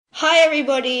Hi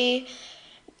everybody,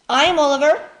 I'm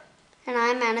Oliver. And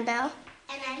I'm Annabelle.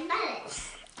 And I'm Violet.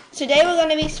 Today we're going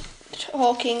to be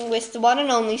talking with the one and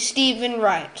only Stephen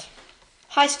Wright.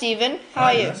 Hi Stephen, how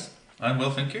are you? Yes. I'm well,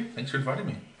 thank you. Thanks for inviting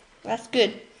me. That's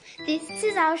good. This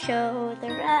is our show, The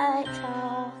Right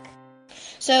Talk.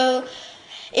 So,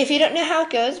 if you don't know how it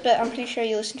goes, but I'm pretty sure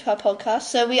you listen to our podcast,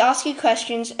 so we ask you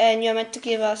questions and you're meant to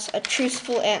give us a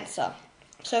truthful answer.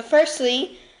 So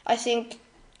firstly, I think,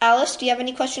 Alice, do you have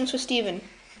any questions for Stephen?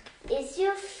 Is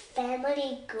your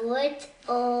family good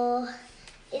or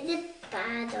is it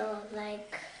bad or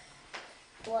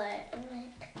what?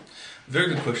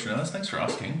 Very good question, Alice. Thanks for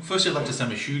asking. Firstly, I'd like to say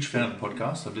I'm a huge fan of the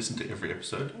podcast. I've listened to every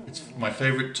episode. It's my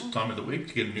favourite time of the week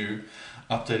to get a new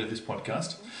update of this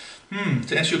podcast.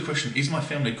 To answer your question, is my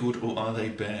family good or are they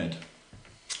bad?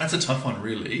 That's a tough one,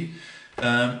 really.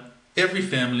 Every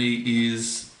family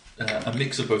is a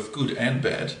mix of both good and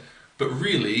bad, but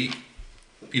really,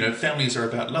 families are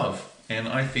about love. And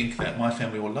I think that my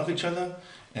family will love each other,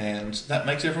 and that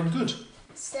makes everyone good.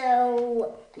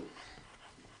 So,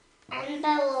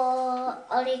 Annabelle or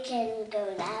Ollie can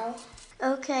go now.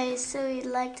 Okay, so you'd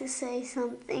like to say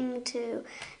something to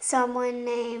someone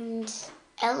named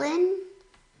Ellen?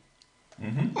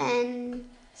 Mm-hmm. And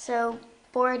so,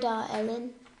 Borda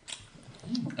Ellen.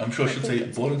 I'm sure she'll say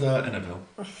Borda Annabelle.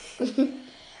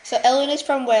 So Ellen is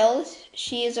from Wales.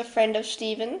 She is a friend of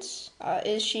Stephen's,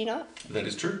 is she not? That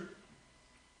is true.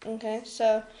 Okay,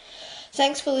 so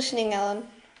thanks for listening, Ellen.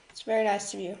 It's very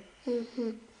nice of you.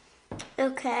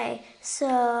 Okay,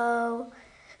 so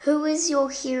who is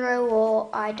your hero or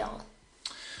idol?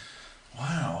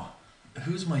 Wow.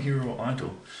 Who's my hero or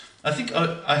idol? I think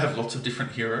I have lots of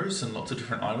different heroes and lots of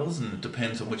different idols, and it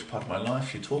depends on which part of my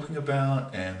life you're talking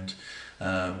about and,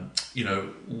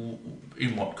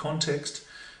 in what context.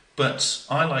 But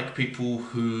I like people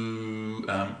who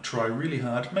try really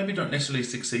hard, maybe don't necessarily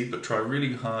succeed, but try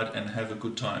really hard and have a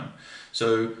good time.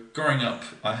 So growing up,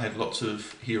 I had lots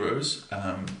of heroes,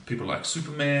 people like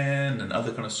Superman and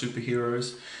other kind of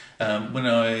superheroes. When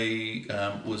I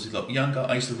was a lot younger,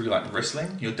 I used to really like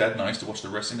wrestling. Your dad and I used to watch the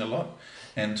wrestling a lot.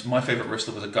 And my favourite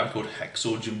wrestler was a guy called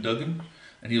Hacksaw Jim Duggan.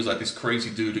 And he was like this crazy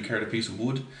dude who carried a piece of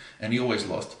wood, and he always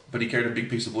lost. But he carried a big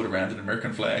piece of wood around, an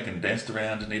American flag, and danced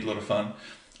around and he had a lot of fun.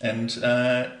 And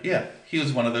he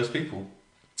was one of those people.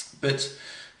 But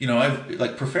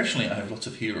professionally, I have lots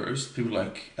of heroes. People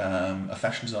like a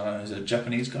fashion designer, there's a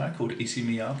Japanese guy called Issey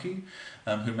Miyake,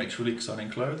 who makes really exciting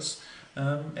clothes,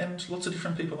 and lots of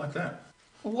different people like that.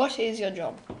 What is your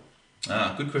job?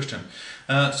 Good question.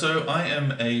 So I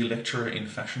am a lecturer in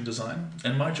fashion design,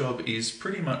 and my job is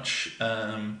pretty much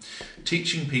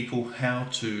teaching people how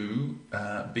to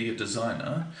be a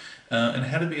designer, and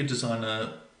how to be a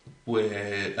designer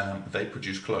where they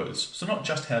produce clothes. So not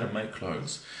just how to make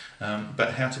clothes,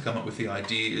 but how to come up with the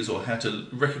ideas or how to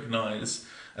recognise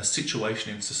a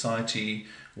situation in society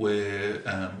where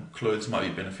clothes might be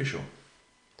beneficial.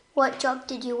 What job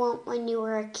did you want when you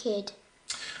were a kid?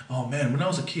 Oh man, when I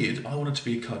was a kid, I wanted to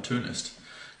be a cartoonist.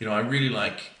 I really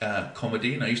like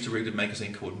comedy, and I used to read a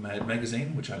magazine called Mad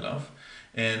Magazine, which I love.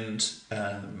 And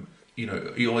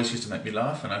he always used to make me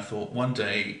laugh, and I thought one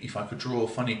day if I could draw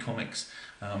funny comics,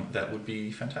 that would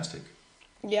be fantastic.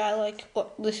 Yeah, I like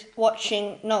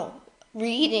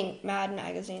reading Mad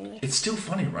Magazine. It's still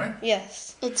funny, right?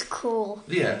 Yes. It's cool.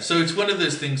 Yeah, so it's one of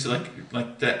those things like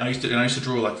that. I used to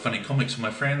draw like funny comics for my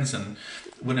friends, and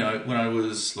when I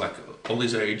was like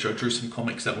Ollie's age, I drew some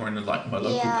comics that were in my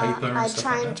local paper and I stuff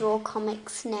try like and that. draw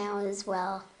comics now as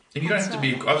well. And you don't have to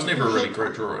be. I was never a really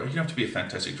great drawer. You don't have to be a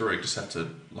fantastic drawer. You just have to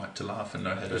like to laugh and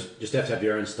know how to. Just have to have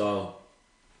your own style.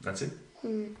 That's it.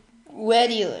 Where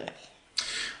do you live?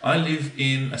 I live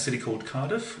in a city called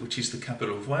Cardiff, which is the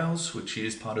capital of Wales, which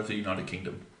is part of the United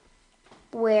Kingdom.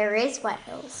 Where is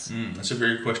Wales? That's a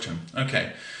very good question.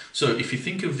 Okay, so if you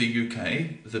think of the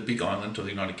UK, the big island of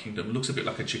the United Kingdom looks a bit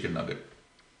like a chicken nugget.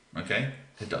 Okay,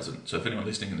 it doesn't. So if anyone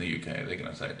listening in the UK, they're going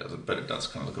to say it doesn't, but it does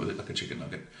kind of look a bit like a chicken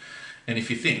nugget. And if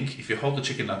you hold the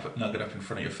chicken nugget up in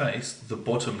front of your face, the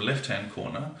bottom left-hand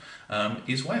corner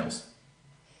is Wales.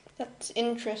 That's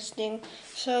interesting.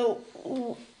 So,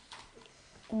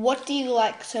 what do you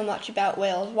like so much about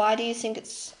Wales? Why do you think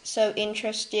it's so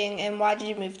interesting, and why did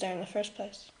you move there in the first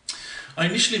place? I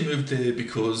initially moved there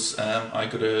because I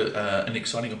got an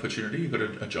exciting opportunity. I got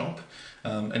a job,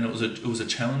 and it was a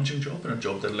challenging job and a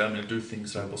job that allowed me to do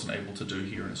things that I wasn't able to do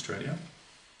here in Australia.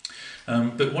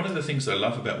 But one of the things that I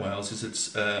love about Wales is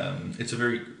it's a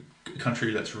very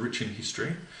country that's rich in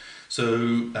history.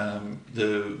 So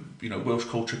the Welsh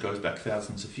culture goes back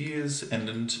thousands of years,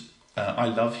 and I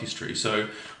love history, so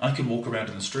I can walk around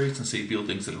in the streets and see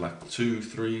buildings that are like 200,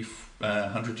 300,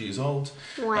 100 years old.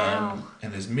 Wow.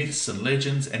 And there's myths and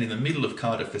legends, and in the middle of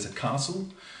Cardiff there's a castle,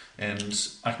 and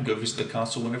I can go visit the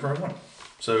castle whenever I want.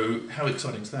 So how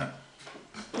exciting is that?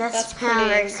 That's pretty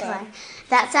very exciting. exciting.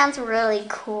 That sounds really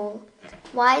cool.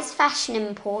 Why is fashion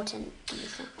important, do you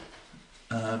think?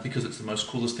 Because it's the most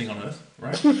coolest thing on earth,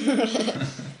 right?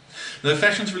 No,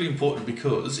 fashion's really important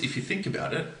because if you think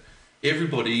about it,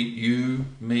 everybody, you,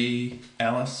 me,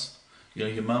 Alice,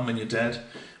 your mum and your dad,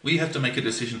 we have to make a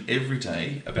decision every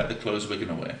day about the clothes we're going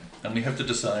to wear, and we have to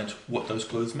decide what those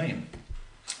clothes mean.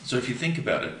 So if you think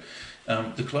about it,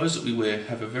 the clothes that we wear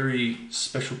have a very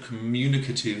special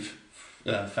communicative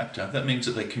factor. That means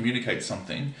that they communicate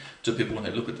something to people when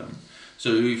they look at them.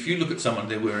 So if you look at someone,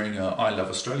 they're wearing a I Love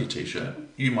Australia t-shirt,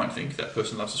 you might think that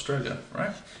person loves Australia,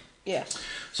 right? Yes.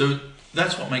 So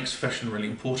that's what makes fashion really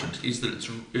important, is that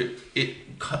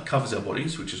it covers our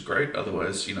bodies, which is great.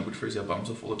 Otherwise, we'd freeze our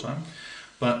bums off all the time.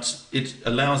 But it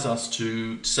allows us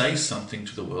to say something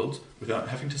to the world without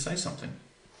having to say something.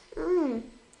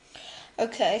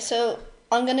 Okay, so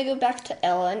I'm going to go back to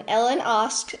Ellen. Ellen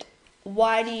asked,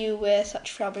 why do you wear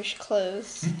such rubbish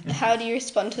clothes? How do you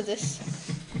respond to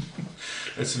this?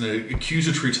 It's an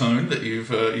accusatory tone that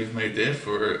you've made there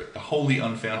for a wholly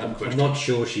unfounded question. I'm not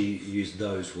sure she used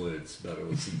those words, but it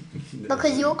was...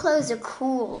 Because your clothes are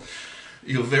cool.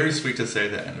 You're very sweet to say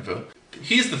that, Annabelle.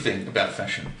 Here's the thing about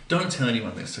fashion. Don't tell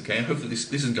anyone this, okay? And hopefully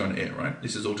this isn't going to air, right?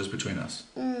 This is all just between us.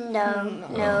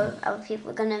 No, other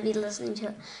people are going to be listening to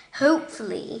it.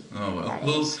 Hopefully. Oh, well. that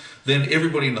Well, is. then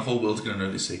everybody in the whole world's going to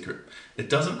know this secret. It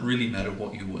doesn't really matter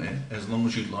what you wear, as long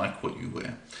as you like what you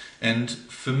wear. And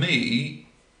for me,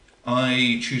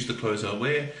 I choose the clothes I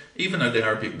wear, even though they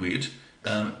are a bit weird,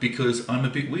 because I'm a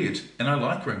bit weird, and I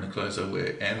like wearing the clothes I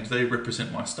wear, and they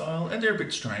represent my style, and they're a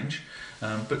bit strange,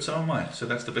 but so am I. So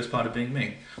that's the best part of being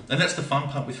me. And that's the fun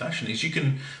part with fashion, is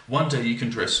one day you can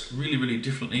dress really, really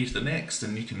differently to the next,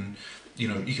 and you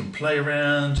can play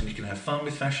around, and you can have fun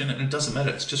with fashion, and it doesn't matter,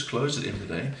 it's just clothes at the end of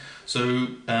the day. So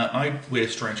I wear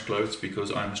strange clothes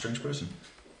because I'm a strange person.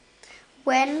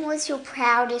 When was your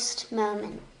proudest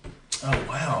moment? Oh,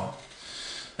 wow.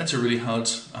 That's a really hard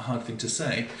thing to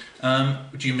say.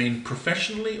 Do you mean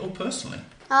professionally or personally?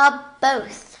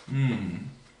 Both.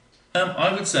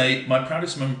 I would say my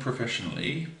proudest moment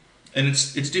professionally, and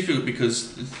it's difficult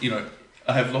because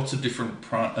I have lots of different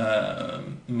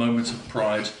moments of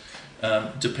pride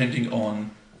depending on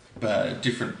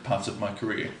different parts of my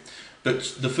career.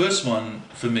 But the first one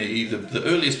for me, the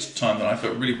earliest time that I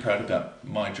felt really proud about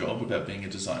my job, about being a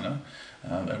designer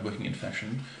and working in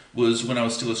fashion, was when I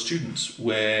was still a student,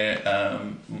 where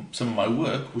some of my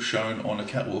work was shown on a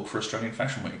catwalk for Australian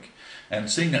Fashion Week. And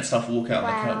seeing that stuff walk out on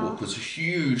the catwalk was a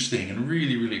huge thing and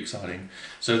really, really exciting.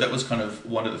 So that was kind of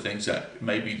one of the things that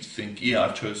made me think, yeah,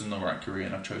 I've chosen the right career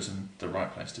and I've chosen the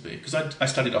right place to be. Because I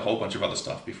studied a whole bunch of other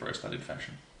stuff before I studied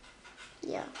fashion.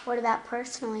 Yeah. What about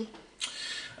personally?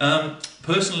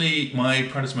 Personally, my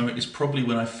proudest moment is probably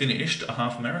when I finished a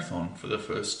half marathon for the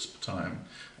first time,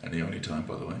 and the only time,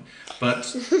 by the way.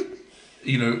 But,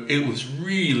 it was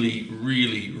really,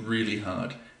 really, really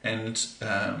hard. And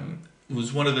it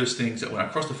was one of those things that when I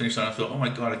crossed the finish line, I thought, oh my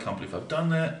God, I can't believe I've done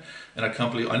that. And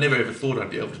I never ever thought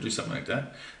I'd be able to do something like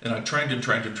that. And I trained and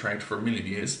trained and trained for a million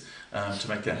years to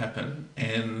make that happen.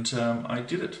 And I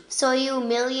did it. So are you a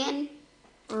million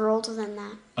or older than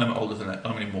that? I'm older than that.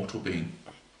 I'm an immortal being.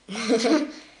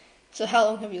 So how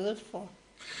long have you lived for?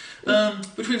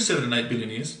 Between 7 and 8 billion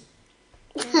years.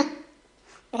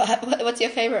 What's your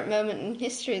favourite moment in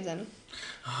history then?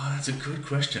 Oh, that's a good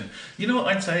question. You know what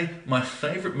I'd say? My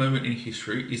favourite moment in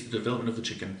history is the development of the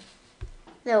chicken.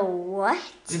 The what?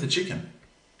 Yeah, the chicken.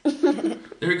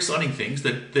 They're exciting things.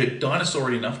 They're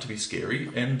dinosaur enough to be scary,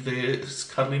 and they're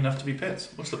cuddly enough to be pets.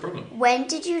 What's the problem? When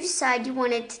did you decide you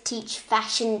wanted to teach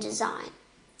fashion design?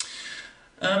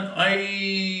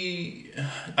 I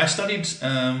studied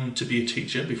to be a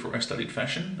teacher before I studied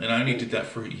fashion, and I only did that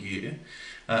for a year.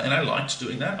 And I liked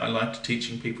doing that. I liked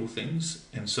teaching people things.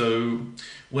 And so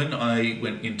when I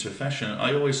went into fashion,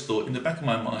 I always thought in the back of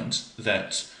my mind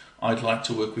that I'd like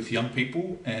to work with young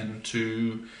people and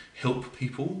to help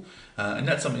people. And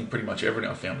that's something pretty much everyone in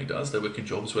our family does. They work in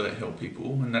jobs where they help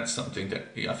people. And that's something that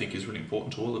I think is really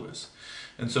important to all of us.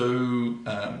 And so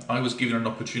I was given an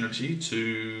opportunity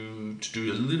to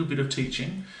do a little bit of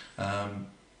teaching and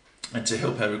to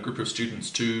help out a group of students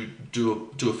to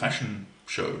do a fashion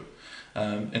show.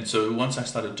 And so once I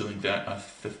started doing that,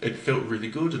 it felt really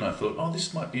good, and I thought, oh,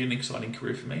 this might be an exciting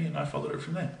career for me, and I followed it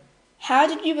from there. How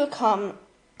did you become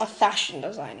a fashion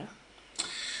designer?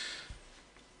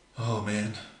 Oh,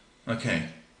 man. Okay.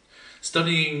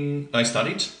 I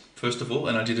studied first of all,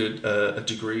 and I did a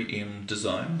degree in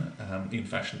design, in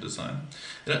fashion design,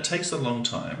 and it takes a long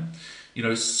time.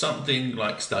 Something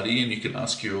like study, and you can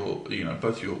ask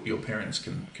both your parents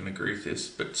can agree with this,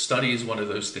 but study is one of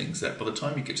those things that by the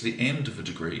time you get to the end of a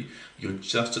degree, you're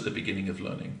just at the beginning of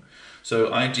learning.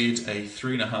 So I did a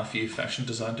 3.5-year fashion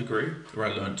design degree where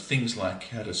I learned things like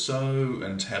how to sew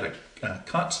and how to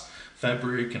cut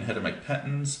fabric and how to make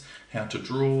patterns, how to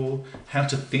draw, how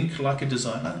to think like a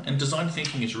designer. And design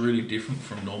thinking is really different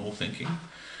from normal thinking.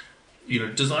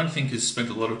 Design thinkers spend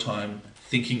a lot of time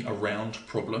thinking around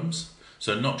problems.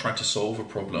 So not trying to solve a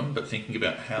problem, but thinking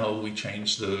about how we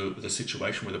change the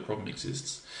situation where the problem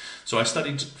exists. So I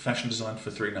studied fashion design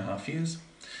for 3.5 years.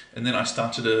 And then I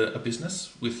started a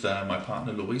business with my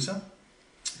partner Louisa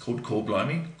called Call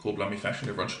Blimey Fashion.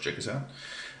 Everyone should check us out.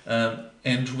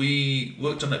 And we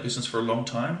worked on that business for a long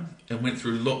time and went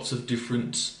through lots of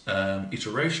different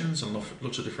iterations and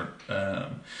lots of different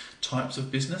types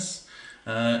of business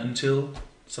until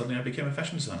suddenly I became a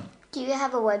fashion designer. Do you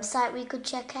have a website we could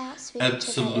check out so we could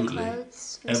check out your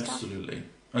clothes and Absolutely.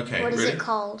 stuff? Okay, What is ready? it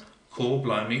called?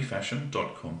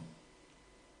 CallBlimeyFashion.com.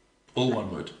 All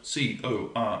one word.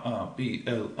 CORRBLIMEY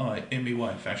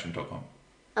fashion.com.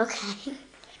 Okay.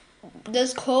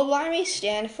 Does Call Blimey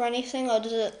stand for anything, or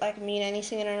does it mean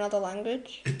anything in another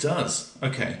language? It does.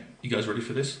 Okay, you guys ready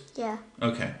for this? Yeah.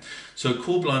 Okay, so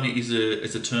Call Blimey is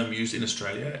a term used in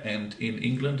Australia and in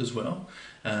England as well,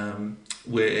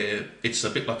 where it's a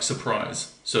bit like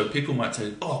surprise. So people might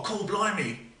say, "Oh, Call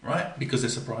Blimey," right? Because they're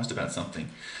surprised about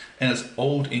something, and it's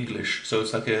Old English, so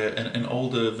it's like an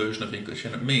older version of English,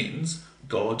 and it means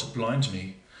God blind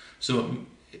me. So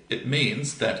it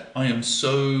means that I've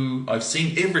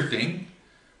seen everything,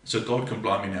 so God can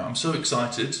blind me now. I'm so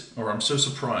excited, or I'm so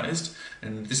surprised,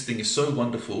 and this thing is so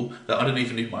wonderful that I don't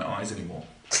even need my eyes anymore.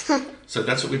 So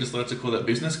that's what we decided to call that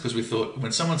business, because we thought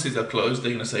when someone sees our clothes,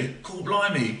 they're going to say, "Cool,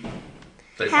 blimey."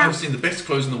 I've seen the best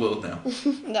clothes in the world now.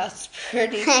 That's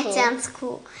pretty That cool. sounds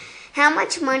cool. How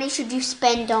much money should you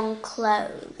spend on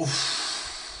clothes?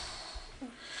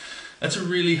 That's a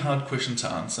really hard question to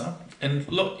answer. And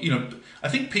I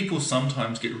think people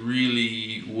sometimes get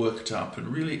really worked up and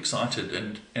really excited,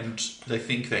 and they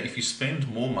think that if you spend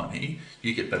more money,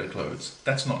 you get better clothes.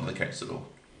 That's not the case at all.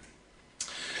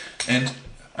 And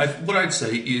what I'd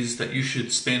say is that you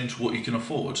should spend what you can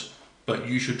afford, but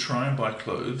you should try and buy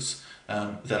clothes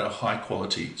that are high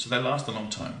quality, so they last a long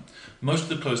time. Most of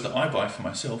the clothes that I buy for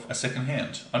myself are second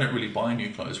hand. I don't really buy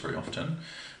new clothes very often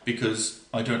because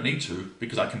I don't need to,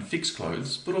 because I can fix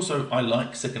clothes, but also I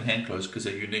like second hand clothes because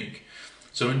they're unique.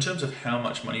 So in terms of how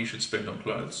much money you should spend on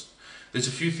clothes, there's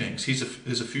a few things.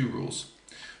 There's a few rules.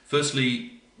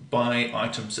 Firstly, buy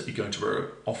items that you're going to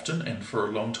wear often and for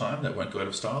a long time that won't go out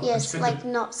of style. Yes,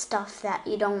 not stuff that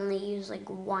you'd only use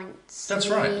once. That's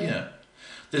right, yeah.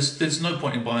 There's no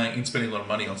point in spending a lot of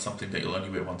money on something that you'll only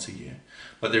wear once a year.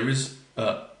 But there is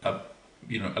a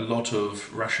lot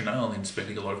of rationale in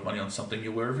spending a lot of money on something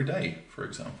you wear every day, for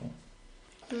example.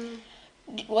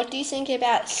 What do you think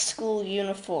about school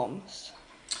uniforms?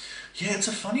 Yeah, it's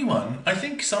a funny one. I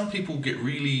think some people get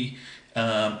really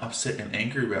upset and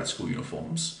angry about school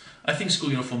uniforms. I think school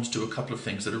uniforms do a couple of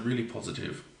things that are really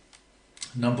positive.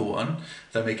 Number one,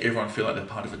 they make everyone feel like they're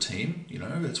part of a team.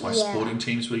 That's why sporting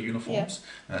teams wear uniforms,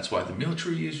 and that's why the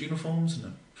military use uniforms, and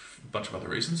a bunch of other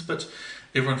reasons. But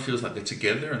everyone feels like they're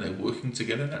together and they're working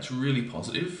together, and that's really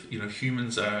positive.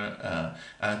 Humans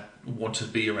want to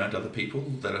be around other people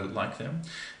that are like them.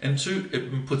 And two,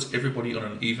 it puts everybody on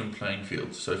an even playing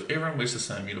field. So if everyone wears the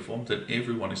same uniform, then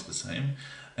everyone is the same.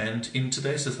 And in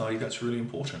today's society, that's really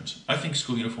important. I think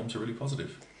school uniforms are really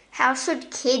positive. How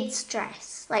should kids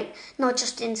dress? Not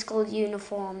just in school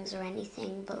uniforms or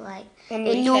anything, but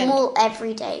in normal,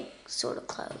 everyday sort of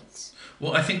clothes.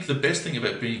 Well, I think the best thing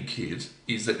about being a kid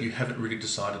is that you haven't really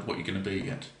decided what you're going to be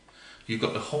yet. You've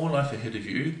got the whole life ahead of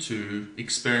you to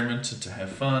experiment and to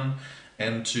have fun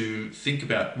and to think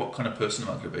about what kind of person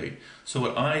am I going to be. So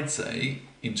what I'd say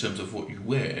in terms of what you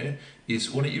wear is,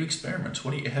 why don't you experiment?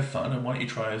 Why don't you have fun, and why don't you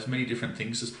try as many different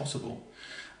things as possible?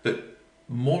 But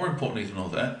more importantly than all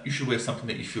that, you should wear something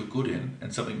that you feel good in,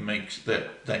 and something makes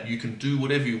that you can do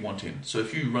whatever you want in. So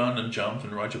if you run and jump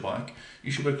and ride your bike,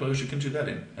 you should wear clothes you can do that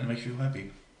in and make you feel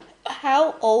happy.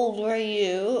 How old were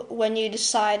you when you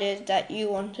decided that you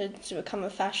wanted to become a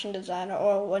fashion designer,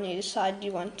 or when you decided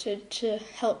you wanted to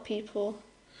help people?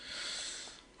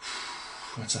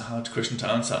 That's a hard question to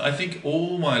answer. I think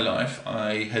all my life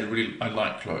I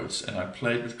liked clothes, and I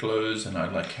played with clothes, and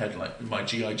I had my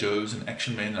G.I. Joes and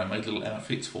Action Men, and I made little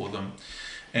outfits for them.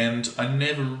 And I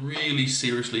never really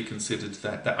seriously considered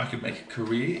that I could make a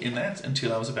career in that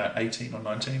until I was about 18 or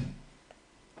 19.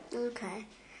 Okay.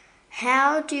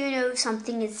 How do you know if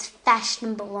something is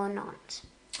fashionable or not?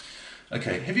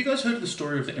 Okay, have you guys heard of the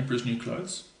story of the Emperor's New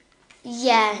Clothes?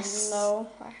 Yes. No,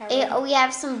 I haven't. We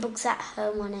have some books at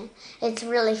home on it. It's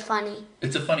really funny.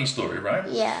 It's a funny story, right?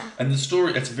 Yeah. And the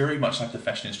story, it's very much like the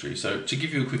fashion industry. So to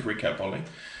give you a quick recap, Ollie,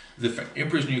 the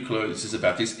Emperor's New Clothes is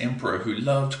about this emperor who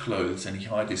loved clothes, and he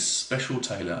hired this special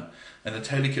tailor. And the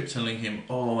tailor kept telling him,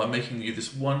 "Oh, I'm making you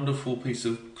this wonderful piece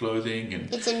of clothing,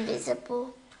 and it's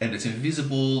invisible. And it's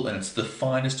invisible, and it's the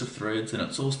finest of threads, and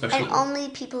it's all special." And only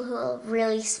people who are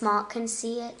really smart can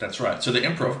see it. That's right. So the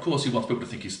emperor, of course, he wants people to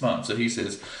think he's smart. So he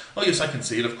says, "Oh yes, I can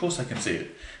see it. Of course I can see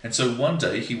it." And so one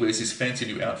day he wears his fancy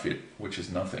new outfit, which is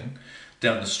nothing,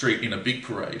 down the street in a big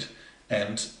parade.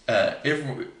 And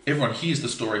everyone hears the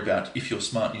story about, if you're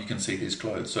smart, you can see these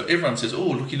clothes. So everyone says, "Oh,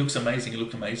 look, he looks amazing, he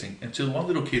looked amazing." Until one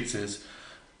little kid says,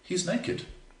 "He's naked."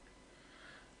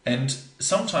 And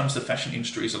sometimes the fashion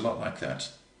industry is a lot like that.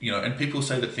 You know, and people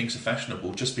say that things are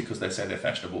fashionable just because they say they're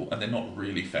fashionable, and they're not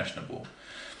really fashionable.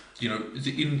 You know,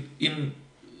 in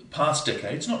past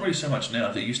decades, not really so much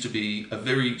now, there used to be a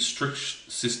very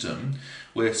strict system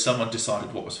where someone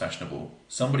decided what was fashionable.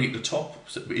 Somebody at the top,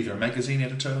 either a magazine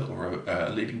editor or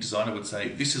a leading designer, would say,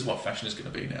 "This is what fashion is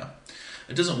going to be now."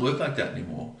 It doesn't work like that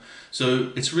anymore.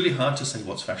 So it's really hard to say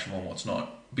what's fashionable and what's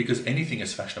not, because anything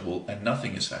is fashionable and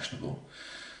nothing is fashionable.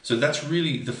 So that's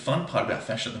really the fun part about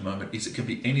fashion at the moment, is it can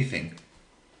be anything.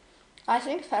 I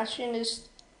think fashion is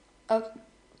a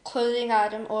clothing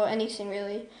item, or anything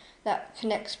really, that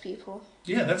connects people.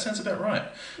 Yeah, that sounds about right.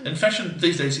 And fashion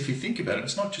these days, if you think about it,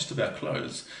 it's not just about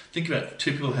clothes. Think about,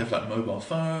 two people have like mobile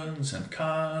phones and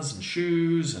cars and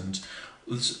shoes and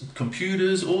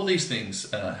computers. All these things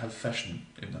have fashion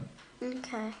in them.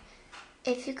 Okay.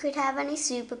 If you could have any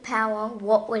superpower,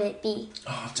 what would it be?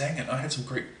 Oh, dang it. I had some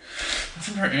great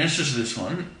answers to this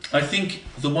one. I think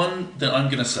the one that I'm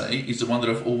going to say is the one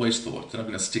that I've always thought that I'm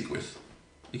going to stick with.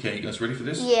 Okay, you guys ready for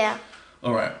this? Yeah.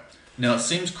 All right. Now, it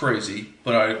seems crazy,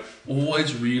 but I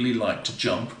always really like to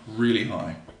jump really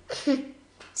high.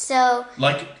 So,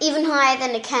 like, even higher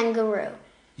than a kangaroo.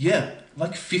 Yeah,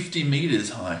 like 50 meters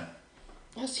high.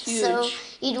 That's huge. So,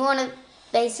 you'd want to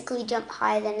basically jump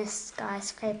higher than a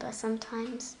skyscraper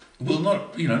sometimes. Well,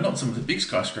 not some of the big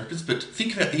skyscrapers, but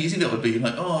think about how easy that would be.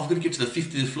 Like, oh, I've got to get to the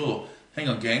 50th floor. Hang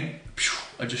on, gang.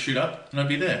 I just shoot up and I'd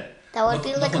be there. That would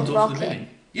be like a rocket.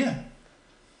 Yeah.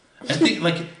 And think,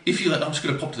 like, if you're like, I'm just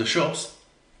going to pop to the shops.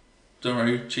 Don't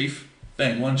worry, Chief.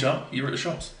 Bang, one jump, you're at the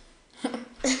shops.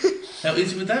 How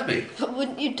easy would that be? But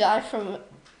wouldn't you die from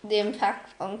the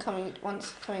impact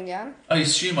once coming down? I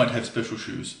assume I'd have special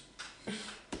shoes.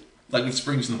 Like with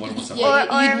springs in the bottom or something.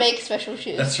 Yeah, you'd make special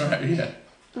shoes. That's right, yeah.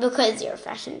 Because you're a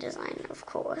fashion designer, of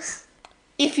course.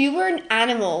 If you were an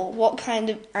animal, what kind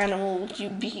of animal would you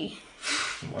be?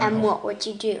 Wow. And what would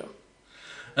you do?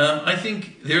 I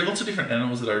think there are lots of different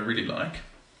animals that I really like.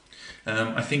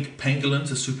 I think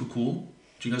pangolins are super cool.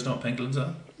 Do you guys know what pangolins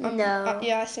are? No.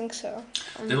 Yeah, I think so.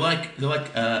 They're like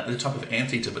the type of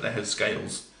anteater, but they have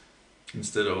scales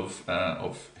instead of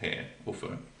hair or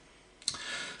fur.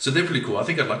 So they're pretty cool. I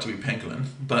think I'd like to be a pangolin,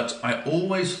 but I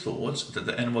always thought that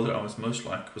the animal that I was most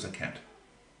like was a cat.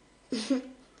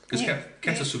 Because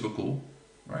cats are super cool,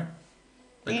 right?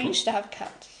 You used to have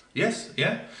cats. Yes,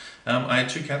 yeah. I had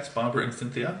two cats, Barbara and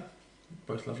Cynthia,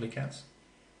 both lovely cats.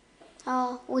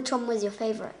 Oh, which one was your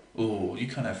favourite? Oh, you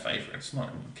can't have favourites, not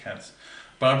even cats.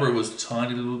 Barbara was a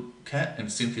tiny little cat,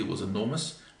 and Cynthia was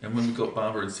enormous. And when we got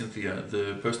Barbara and Cynthia,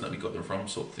 the person that we got them from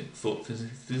thought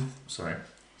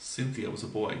Cynthia was a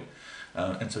boy,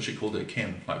 and so she called her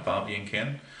Ken, like Barbie and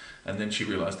Ken. And then she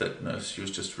realised that no, she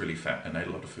was just really fat and ate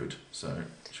a lot of food, so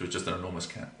she was just an enormous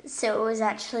cat. So it was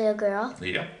actually a girl?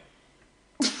 Yeah.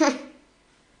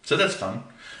 So that's fun.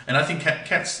 And I think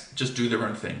cats just do their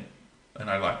own thing, and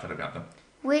I like that about them.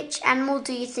 Which animal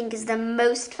do you think is the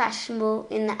most fashionable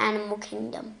in the animal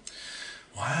kingdom?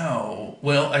 Wow.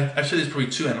 Well, actually, there's probably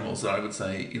two animals that I would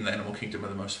say in the animal kingdom are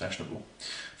the most fashionable.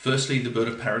 Firstly, the bird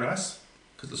of paradise,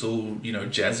 because it's all,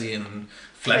 jazzy and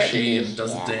flashy and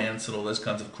does a dance and all those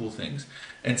kinds of cool things.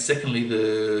 And secondly,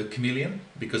 the chameleon,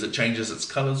 because it changes its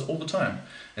colours all the time.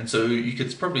 And so you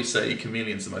could probably say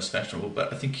chameleon's the most fashionable,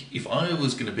 but I think if I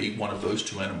was going to be one of those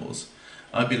two animals,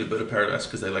 I'd be the bird of paradise,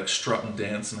 because they like strut and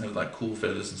dance and have like cool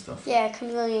feathers and stuff. Yeah,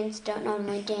 chameleons don't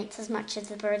normally dance as much as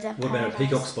the birds of paradise. What about a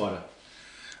peacock spider?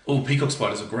 Oh, peacock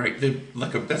spiders are great. They're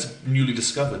that's a newly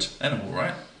discovered animal,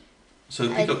 right?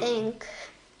 So I think.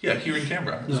 Yeah, here in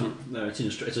Canberra. No, it's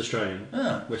Australian.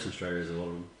 Ah. Western Australia has a lot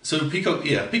of them. So peacock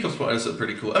spiders are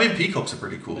pretty cool. I mean, peacocks are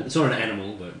pretty cool. It's not an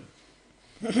animal, but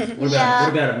what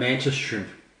about a mantis shrimp?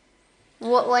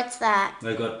 What's that?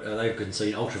 They can see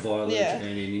in ultraviolet and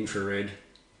in infrared.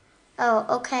 Oh,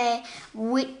 okay.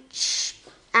 Which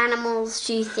animals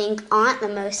do you think aren't the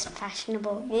most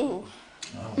fashionable? Ooh.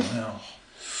 Oh wow.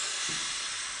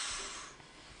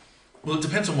 Well, it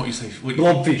depends on what you say.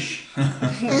 Blobfish.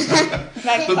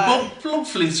 Magpie. But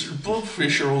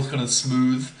blobfish are all kind of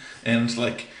smooth and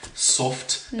like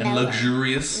soft and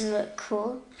luxurious. Look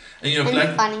cool. And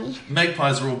And funny.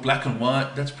 Magpies are all black and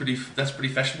white. That's pretty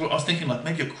fashionable. I was thinking like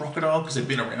maybe a crocodile because they've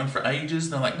been around for ages.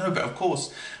 And they're like, no, but of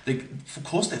course they're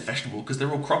fashionable because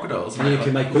they're all crocodiles. And you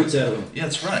can make boots out of them. Yeah,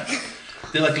 that's right.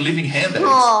 They're like living handbags.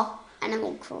 Oh,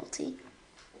 animal cruelty.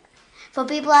 For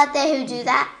people out there who do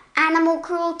that, animal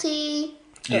cruelty.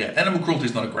 Yeah, animal cruelty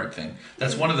is not a great thing.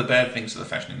 That's one of the bad things that the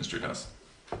fashion industry does.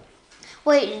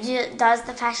 Wait, does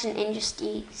the fashion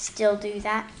industry still do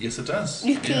that? Yes, it does.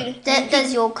 You could.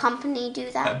 Does your company do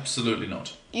that? Absolutely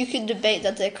not. You could debate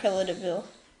that they're credible.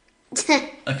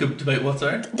 I could debate what,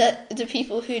 sorry? The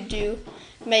people who do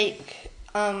make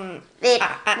With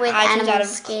items animal out of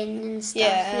skin and stuff.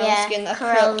 animal skin. That's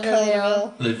Cruella de Vil.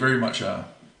 credible. They very much are.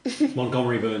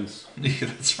 Montgomery Burns. Yeah,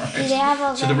 that's right. Do they have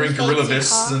a So they're wearing very gorilla fancy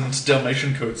vests car? and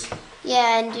Dalmatian coats.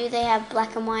 Yeah, and do they have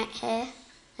black and white hair?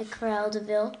 Like Cruella de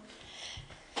Vil?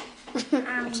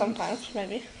 Sometimes,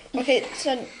 maybe. Okay,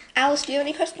 so Alice, do you have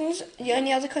any questions?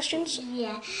 Any other questions?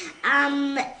 Yeah.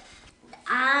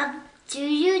 Do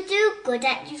you do good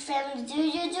at your family? Do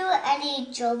you do any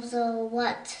jobs or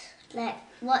what? Like,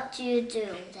 what do you do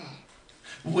there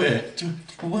Where?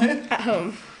 Where? At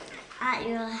home. at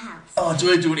your house? Oh,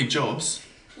 do I do any jobs?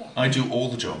 Yeah. I do all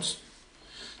the jobs.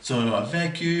 So I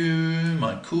vacuum,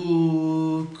 I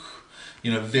cook,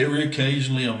 very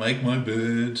occasionally I make my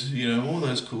bed, all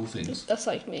those cool things. That's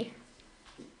like me.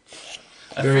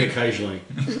 Very occasionally.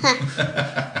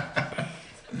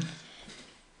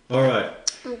 All right.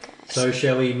 Okay. So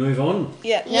shall we move on?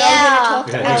 Yeah. Now Yeah, we're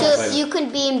gonna Okay. talk. So you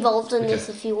can be involved in this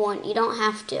Okay. if you want. You don't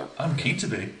have to. I'm keen to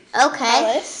be. Okay.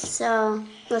 Alice? So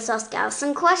let's ask Alice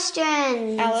some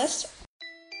questions. Alice.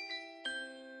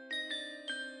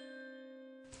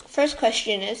 First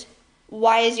question is,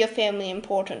 why is your family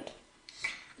important?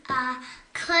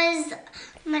 Cause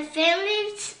my family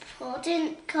is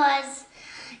important. Cause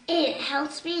it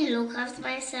helps me look after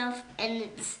myself, and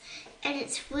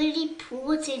it's really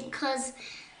important. Cause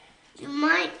it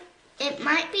might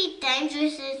be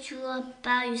dangerous if you are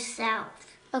by yourself.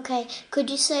 Okay. Could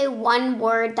you say one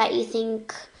word that you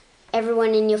think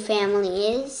everyone in your family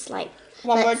is? Like,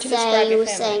 One word let's to say describe you your were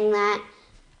family. saying that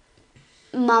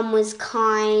Mum was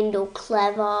kind or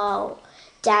clever, or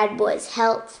Dad was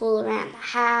helpful around the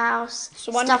house,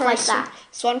 So one stuff person, like that.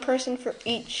 So one person for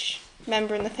each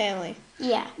member in the family.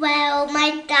 Yeah. Well,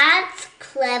 my dad's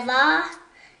clever,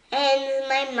 and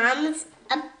my mum's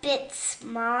a bit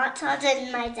smarter than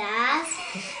my dad.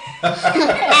 And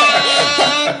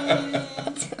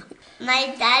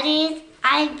my dad is.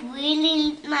 I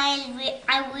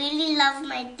really love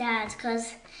my dad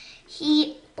because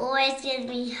he always gives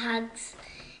me hugs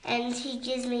and he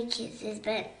gives me kisses.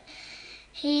 But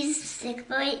he's sick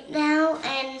right now,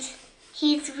 and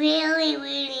he's really,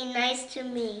 really nice to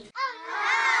me.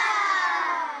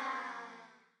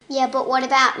 Yeah, but what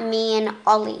about me and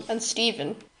Ollie? And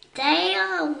Stephen. They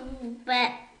are,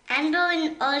 but Andrew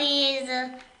and Ollie is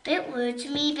a bit rude to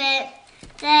me, but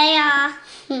they are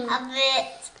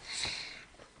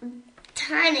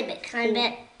tiny bit kind,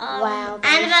 but Wow,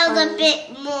 that is Annabelle's a funny.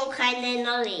 bit more kind than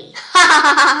Ollie.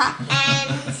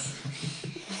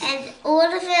 and all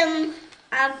of them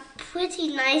are pretty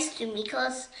nice to me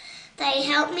because they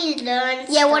help me learn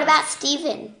Yeah, what stuff. about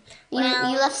Stephen? Well-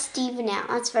 You left Stephen out.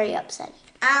 That's very upsetting.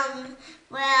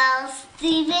 Well,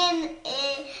 Stephen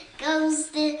does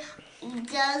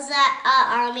that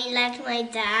army like my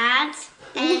dad,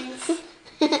 and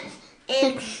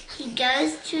he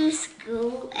goes to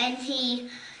school, and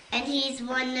he's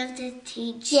one of the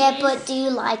teachers. Yeah, but do you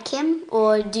like him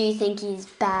or do you think he's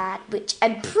bad? Which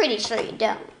I'm pretty sure you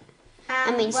don't.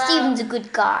 I mean, well, Stephen's a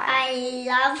good guy. I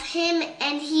love him,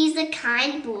 and he's a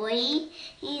kind boy.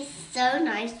 He's so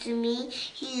nice to me.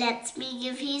 He lets me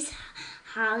give his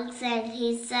hugs, and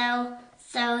he's so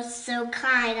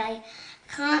kind. I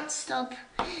can't stop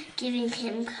giving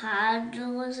him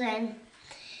cuddles, and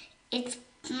it's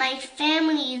my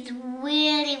family is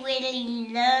really, really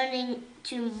learning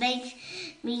to make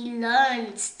me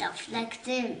learn stuff like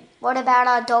them. What about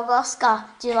our dog Oscar?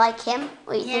 Do you like him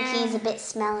or you think Yeah. he's a bit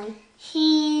smelly?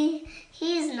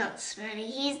 He's not smelly.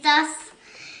 He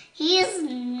he is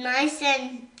nice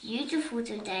and beautiful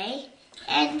today,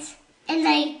 and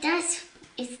like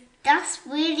that's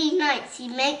really nice. He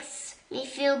makes me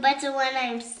feel better when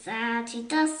I'm sad. He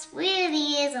does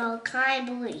really is a kind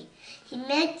boy. He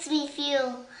makes me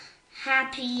feel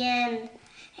happy, and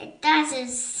that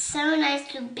is so nice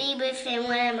to be with him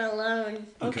when I'm alone.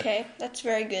 Okay, that's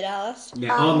very good, Alice.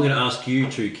 Now, I'm going to ask you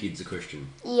two kids a question.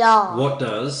 Yeah. What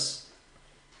does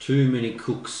too many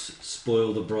cooks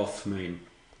spoil the broth mean?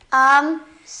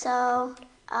 So,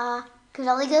 could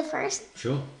Ollie go first?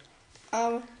 Sure.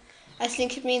 I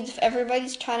think it means if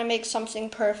everybody's trying to make something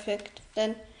perfect,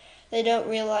 then they don't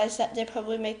realize that they're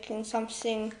probably making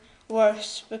something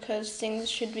worse because things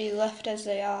should be left as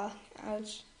they are,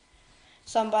 as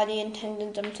somebody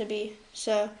intended them to be.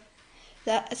 So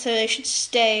they should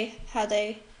stay how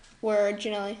they were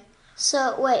originally.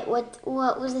 So, wait, what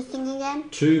was the thing again?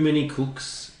 Too many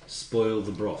cooks spoil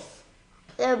the broth.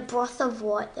 The broth of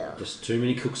what, though? Just too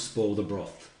many cooks spoil the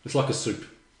broth. It's like a soup.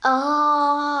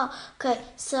 Oh, okay.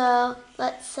 So,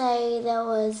 let's say there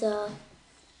was a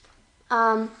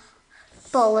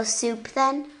bowl of soup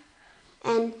then,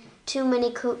 and too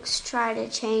many cooks try to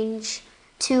change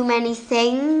too many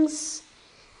things,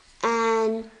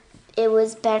 and it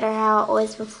was better how it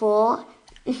was before.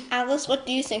 Alice, what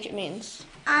do you think it means?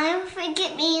 I think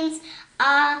it means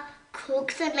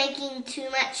cooks are making too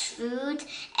much food,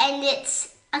 and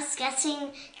it's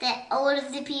disgusting that all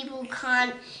of the people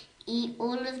can't eat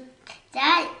all of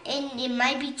that, and it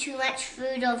might be too much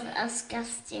food of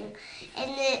disgusting,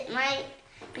 and it might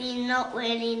be not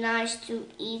really nice to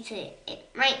eat it. It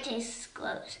might taste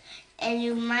gross, and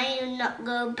you might not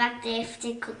go back there if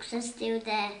the cooks are still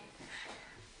there.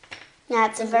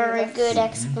 That's a very good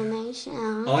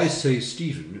explanation. I say,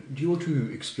 Stephen, do you want to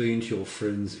explain to your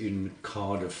friends in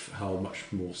Cardiff how much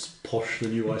more posh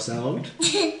than you I sound?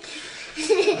 Okay.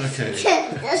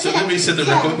 So let me set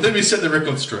the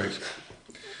record straight.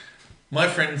 My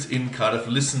friends in Cardiff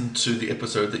listened to the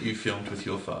episode that you filmed with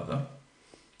your father,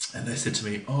 and they said to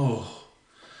me, "Oh,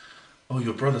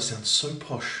 your brother sounds so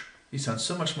posh. He sounds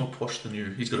so much more posh than you.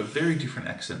 He's got a very different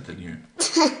accent than you."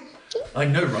 I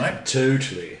know, right?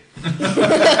 Totally.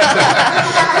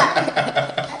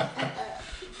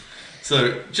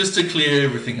 So, just to clear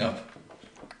everything up,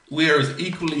 we are as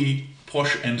equally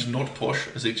posh and not posh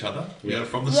as each other. We are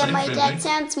from the Yeah, same my family. dad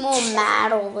sounds more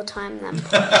mad all the time than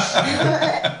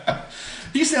posh.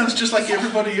 He sounds just like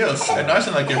everybody else, and I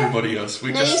sound like everybody else.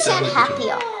 We No, you just sound like each other.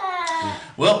 happier.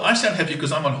 Well, I sound happy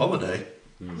because I'm on holiday,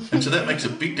 and so that makes a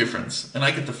big difference. And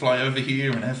I get to fly over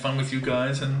here and have fun with you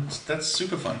guys, and that's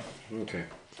super fun. Okay.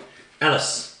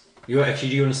 Alice, do you want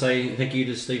to say thank you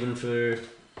to Stephen for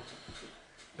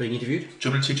being interviewed? Do you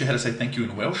want me to teach you how to say thank you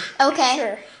in Welsh? Okay.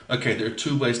 Sure. Okay, there are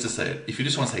two ways to say it. If you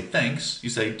just want to say thanks, you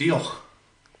say diolch.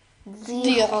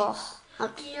 Diolch. I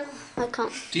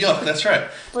can't. Diolch, that's right.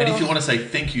 And if you want to say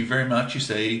thank you very much, you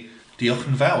say diolch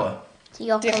yn fawr,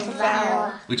 Diolch yn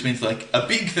fawr. which means like a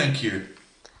big thank you.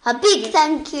 A big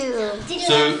thank you.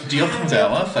 So diolch yn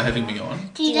fawr for having me on.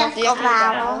 Diolch yn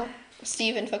fawr.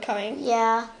 Stephen for coming.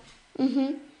 Yeah.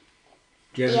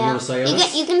 Do you have anything Yeah. to say,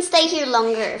 Alice? You can stay here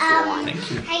longer if you want.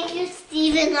 Thank you. Thank you,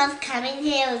 Stephen, for coming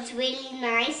here. It was really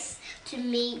nice to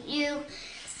meet you.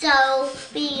 So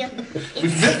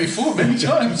We've met before many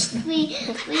times. we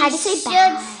How do you say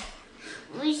bye?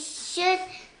 we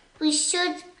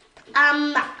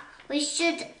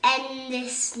should end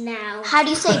this now. How do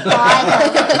you say bye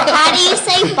though? How do you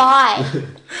say bye?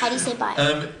 How do you say bye?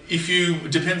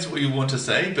 Depends what you want to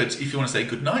say, but if you want to say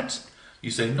good night,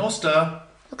 you say nosta.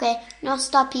 Okay, now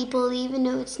stop people even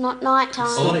though it's not night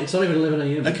time. It's not even 11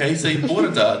 a.m. Okay, say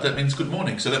borada. That means good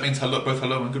morning. So that means both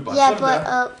hello and goodbye. Yeah,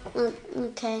 Borada. but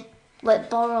okay. But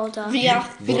Borrelda.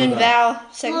 Diolch yn fawr.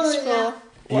 Thanks for Diolch.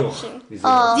 watching. Is the-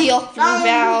 Diolch yn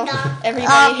fawr.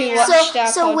 Everybody who watched our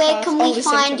So podcast. where can or we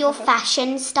listened find to your it.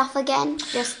 fashion stuff again?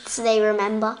 Just so they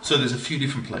remember. So there's a few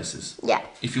different places. Yeah.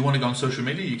 If you want to go on social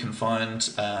media, you can find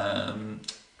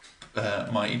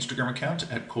my Instagram account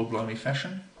at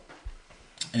CallBlimeyFashion.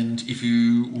 And if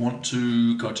you want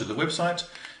to go to the website,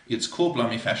 it's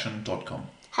callblimeyfashion.com.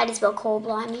 How do you spell call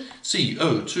blimey?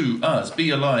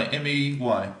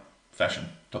 CO2RSBLIMEY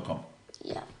fashion.com.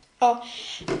 Yeah. Oh,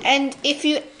 and if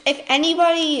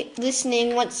anybody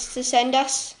listening wants to send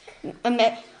us an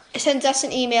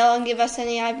email and give us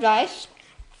any advice,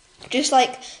 just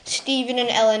like Stephen and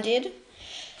Ellen did,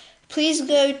 please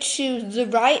go to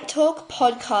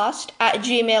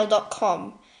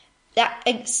therighttalkpodcast@gmail.com.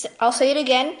 I'll say it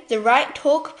again,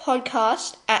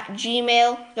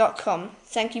 therighttalkpodcast@gmail.com.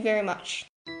 Thank you very much.